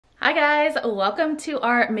Hi guys, welcome to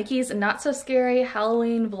our Mickey's Not So Scary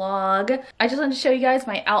Halloween vlog. I just wanted to show you guys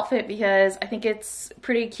my outfit because I think it's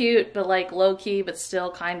pretty cute, but like low-key, but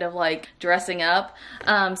still kind of like dressing up.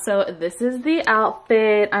 So this is the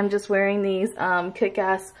outfit. I'm just wearing these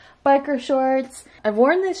kick-ass biker shorts. I've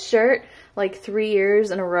worn this shirt like 3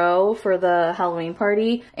 years in a row for the Halloween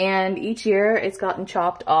party, and each year it's gotten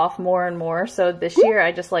chopped off more and more. So this year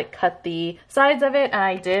I just like cut the sides of it, and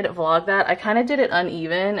I did vlog that. I kind of did it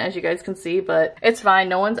uneven, as you guys can see, but it's fine.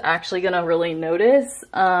 No one's actually gonna really notice.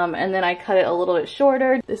 And then I cut it a little bit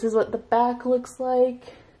shorter. This is what the back looks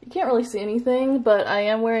like. You can't really see anything, but I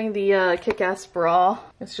am wearing the kick-ass bra.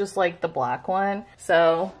 It's just like the black one.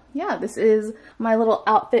 So yeah, this is my little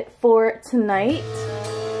outfit for tonight.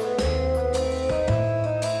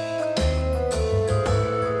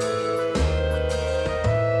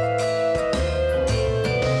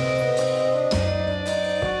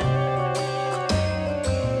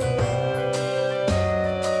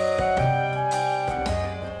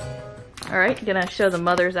 All right, gonna show the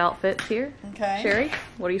mother's outfits here. Okay. Sherry,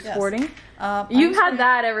 what are you sporting? You've had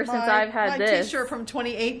that ever since I've had this. My t-shirt from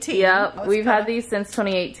 2018. Yep, we've had these since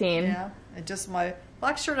 2018. Yeah, and just my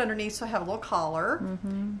black shirt underneath, so I have a little collar.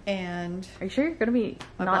 And are you sure you're gonna be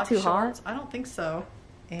not too hot? I don't think so.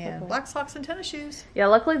 And black socks and tennis shoes. Yeah,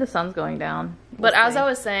 luckily the sun's going down. But as I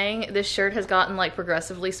was saying, this shirt has gotten like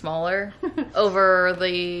progressively smaller over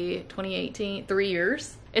the 2018, 3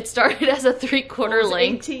 years. It started as a 3/4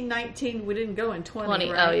 length. 18, 19, we didn't go in 20,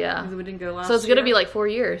 right? Oh yeah. We didn't go last So it's gonna be like 4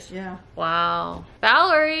 years. Yeah. Wow.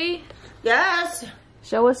 Valerie! Yes?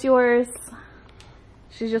 Show us yours.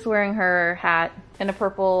 She's just wearing her hat and a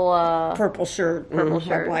purple purple shirt. Purple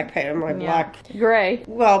shirt. My black pants, my black. Gray.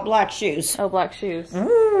 Well, black shoes. Oh, black shoes.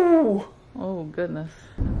 Ooh. Oh, goodness.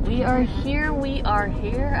 We are here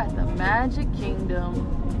at the Magic Kingdom.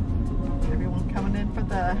 Everyone coming in for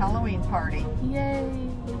the Halloween party. Yay.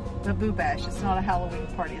 The Boo Bash. It's not a Halloween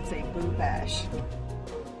party, it's a Boo Bash.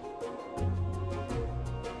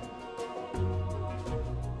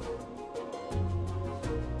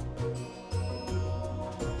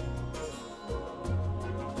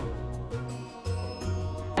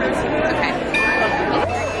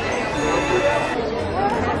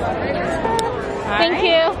 Thank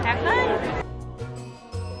you. Have fun.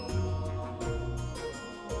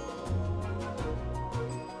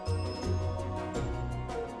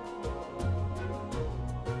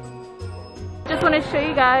 Just want to show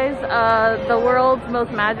you guys the world's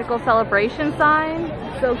most magical celebration sign.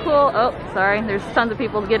 So cool. Oh, sorry. There's tons of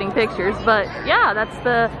people getting pictures, but yeah, that's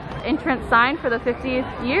the entrance sign for the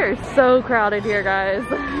 50th year. So crowded here, guys.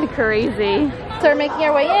 Crazy. So we're making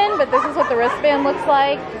our way in, but this is what the wristband looks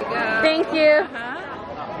like. Thank you.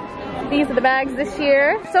 These are the bags this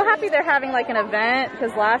year. So happy they're having like an event,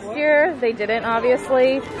 because last year they didn't,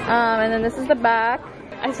 obviously. And then this is the back.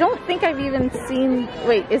 I don't think I've even seen,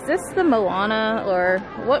 wait, is this the Moana, or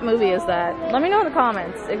what movie is that? Let me know in the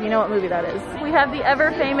comments if you know what movie that is. We have the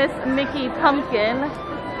ever famous Mickey pumpkin.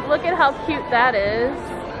 Look at how cute that is.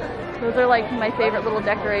 Those are like my favorite little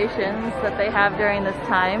decorations that they have during this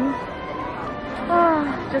time.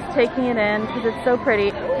 Oh, just taking it in because it's so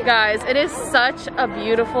pretty. Guys, it is such a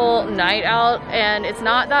beautiful night out, and it's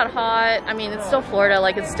not that hot. I mean, it's still Florida,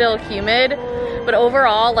 like it's still humid, but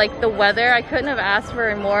overall, like the weather, I couldn't have asked for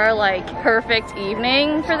a more like perfect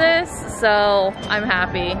evening for this, so I'm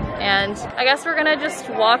happy. And I guess we're gonna just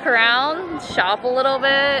walk around, shop a little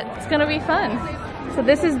bit. It's gonna be fun. So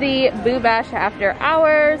this is the Boo Bash After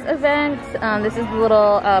Hours event. This is the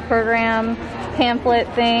little program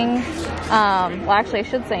pamphlet thing. Well, actually I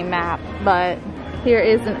should say map, but here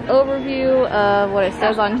is an overview of what it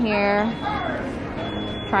says on here.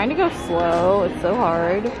 Trying to go slow, it's so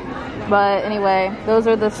hard. But anyway, those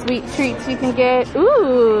are the sweet treats you can get.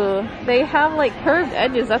 Ooh, they have like curved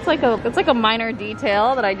edges. That's like a minor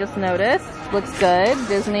detail that I just noticed. Looks good.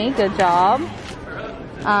 Disney, good job.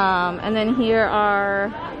 And then here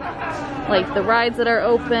are like the rides that are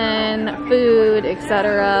open, food,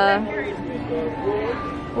 etc.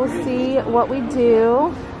 We'll see what we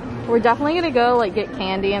do. We're definitely gonna go like get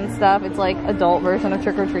candy and stuff. It's like adult version of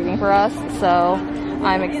trick-or-treating for us, so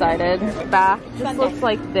I'm excited. Back just looks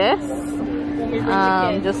like this.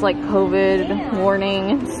 Just like COVID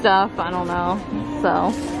warning stuff, I don't know.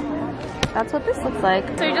 So that's what this looks like.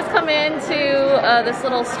 So you just come into this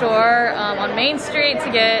little store on Main Street to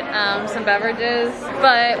get some beverages.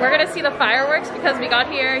 But we're gonna see the fireworks because we got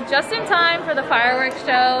here just in time for the fireworks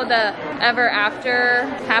show, the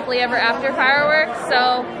Happily Ever After fireworks.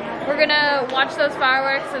 So we're gonna watch those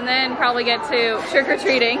fireworks and then probably get to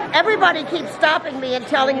trick-or-treating. Everybody keeps stopping me and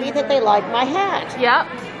telling me that they like my hat. Yep.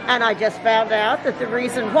 And I just found out that the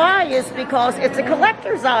reason why is because it's a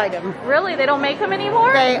collector's item. Really? They don't make them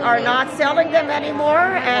anymore? They are not selling them anymore,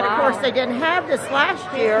 and of course they didn't have this last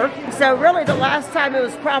year. So really the last time it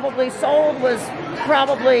was probably sold was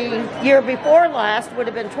probably year before last, would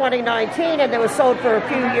have been 2019, and it was sold for a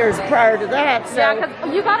few years prior to that. So yeah,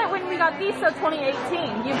 because you got it when we got these, so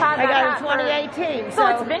 2018. You had that. I got it in 2018. So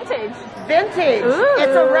it's vintage. Vintage. Ooh.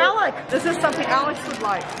 It's a relic. This is something Alex would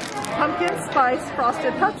like. Pumpkin spice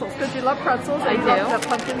frosted pretzels, because you love pretzels and you love the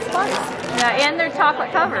pumpkin spice. Yeah, and they're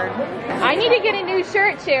chocolate covered. I need to get a new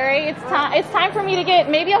shirt, Sherry. It's time for me to get,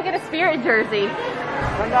 maybe I'll get a Spirit jersey.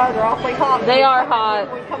 I know, they're awfully hot. They are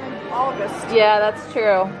hot. We come in August. Yeah, that's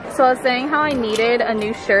true. So I was saying how I needed a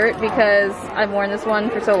new shirt because I've worn this one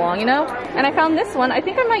for so long, you know? And I found this one. I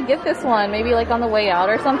think I might get this one, maybe like on the way out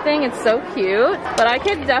or something. It's so cute. But I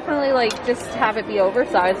could definitely like just have it be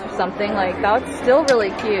oversized or something. Like that's still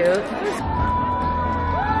really cute.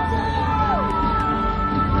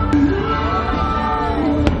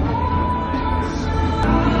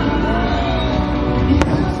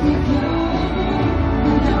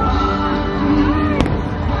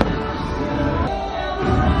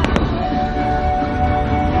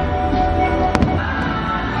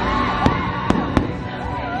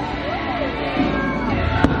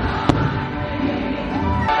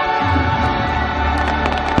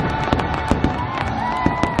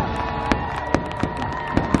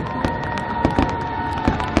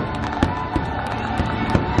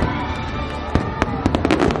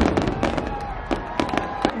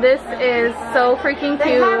 This is so freaking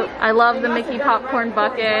cute. I love the Mickey popcorn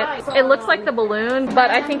bucket. It looks like the balloon, but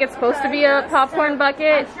I think it's supposed to be a popcorn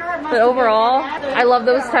bucket. But overall, I love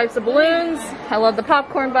those types of balloons. I love the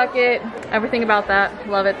popcorn bucket. Everything about that.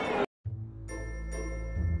 Love it.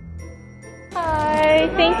 Hi,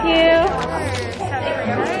 thank you.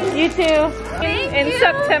 You too. In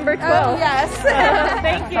September 12th. Oh, yes.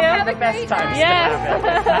 Thank you. The best times Yes. to have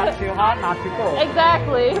it. Not too hot, not too cold.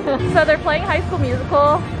 Exactly. So they're playing High School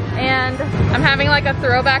Musical and I'm having like a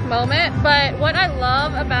throwback moment, but what I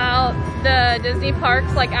love about the Disney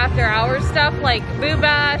parks, like after hours stuff like Boo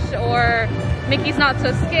Bash or Mickey's Not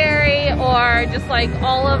So Scary or just like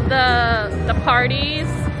all of the parties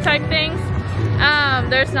type things,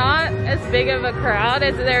 there's not as big of a crowd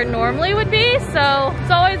as there normally would be, so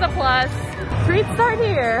it's always a plus. Treats start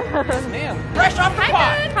here. Ma'am. Fresh off the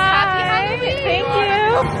pot. Hi. Thank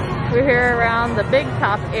you. We're here around the Big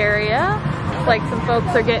Top area. Looks like some folks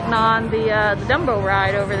are getting on the Dumbo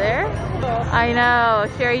ride over there. I know.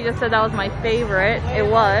 Sherry just said that was my favorite. It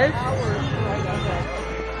was.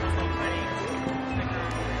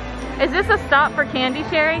 Is this a stop for candy,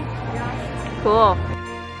 Sherry? Yeah. Cool.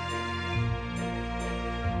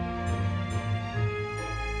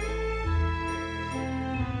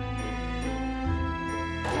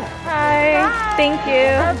 Hi. Thank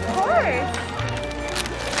you. Of course.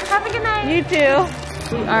 Have a good night. You too.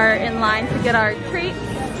 We are in line to get our treats.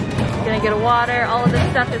 Gonna get a water. All of this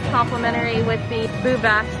stuff is complimentary with the Boo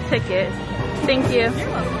Bash ticket. Thank you. You're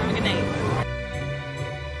welcome. Have a good night.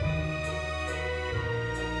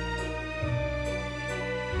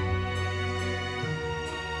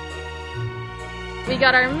 We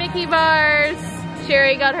got our Mickey bars.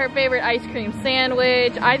 Sherry got her favorite ice cream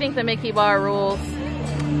sandwich. I think the Mickey bar rules.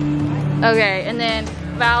 Okay, and then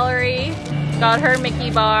Valerie got her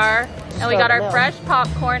Mickey bar. And we got our fresh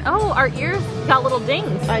popcorn. Oh, our ears got little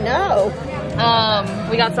dings. I know.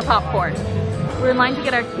 We got some popcorn. We're in line to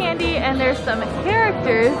get our candy and there's some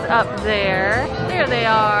characters up there. There they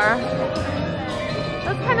are.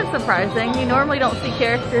 That's kind of surprising. You normally don't see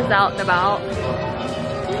characters out and about.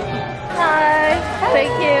 Hi.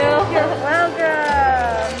 Thank you. You're welcome.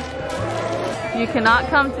 You cannot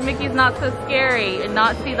come to Mickey's Not So Scary and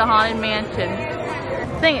not see the Haunted Mansion.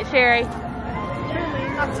 Sing it, Sherry.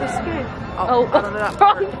 Not so scary. Oh, I don't know that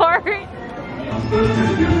wrong part.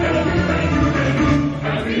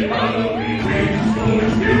 Happy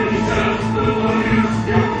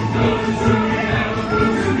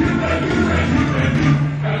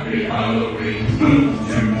Halloween.